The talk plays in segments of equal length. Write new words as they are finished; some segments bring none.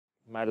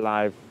My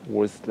life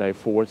was like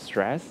full of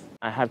stress.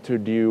 I have to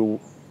deal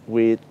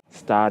with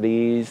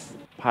studies,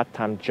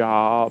 part-time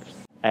jobs,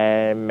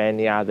 and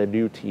many other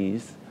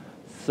duties.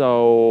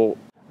 So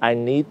I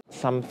need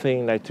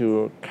something like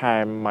to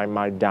calm my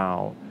mind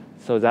down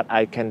so that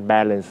I can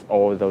balance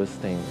all those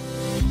things.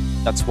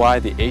 That's why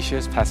the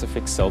Asia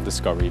Pacific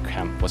Self-Discovery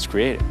Camp was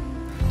created.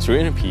 Through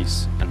inner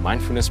peace and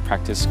mindfulness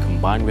practice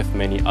combined with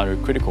many other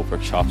critical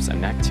workshops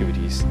and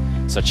activities,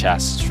 such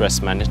as stress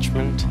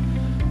management,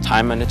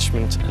 time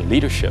management, and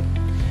leadership,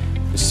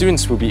 the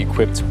students will be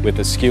equipped with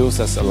the skills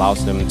that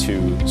allows them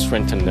to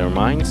strengthen their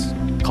minds,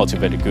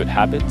 cultivate good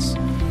habits,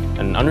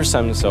 and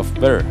understand themselves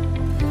better.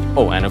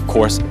 Oh, and of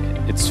course,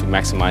 it's to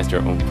maximize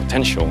their own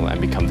potential and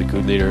become the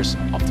good leaders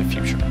of the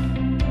future.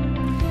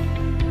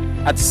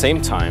 At the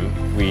same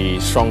time,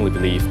 we strongly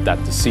believe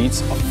that the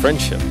seeds of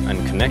friendship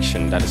and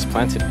connection that is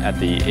planted at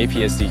the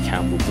APSD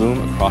camp will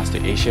bloom across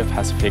the Asia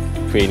Pacific,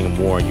 creating a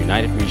more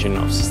united region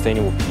of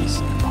sustainable peace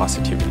and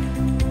positivity.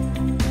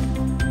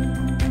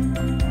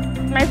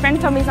 My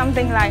friend told me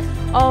something like,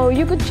 oh,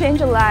 you could change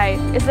your life.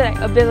 It's like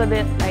a bit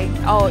like,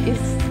 oh, it's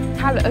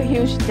have a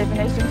huge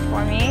definition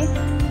for me.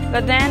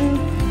 But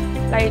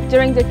then, like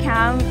during the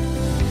camp,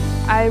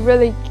 I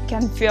really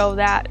can feel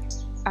that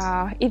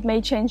it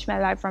may change my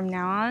life from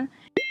now on.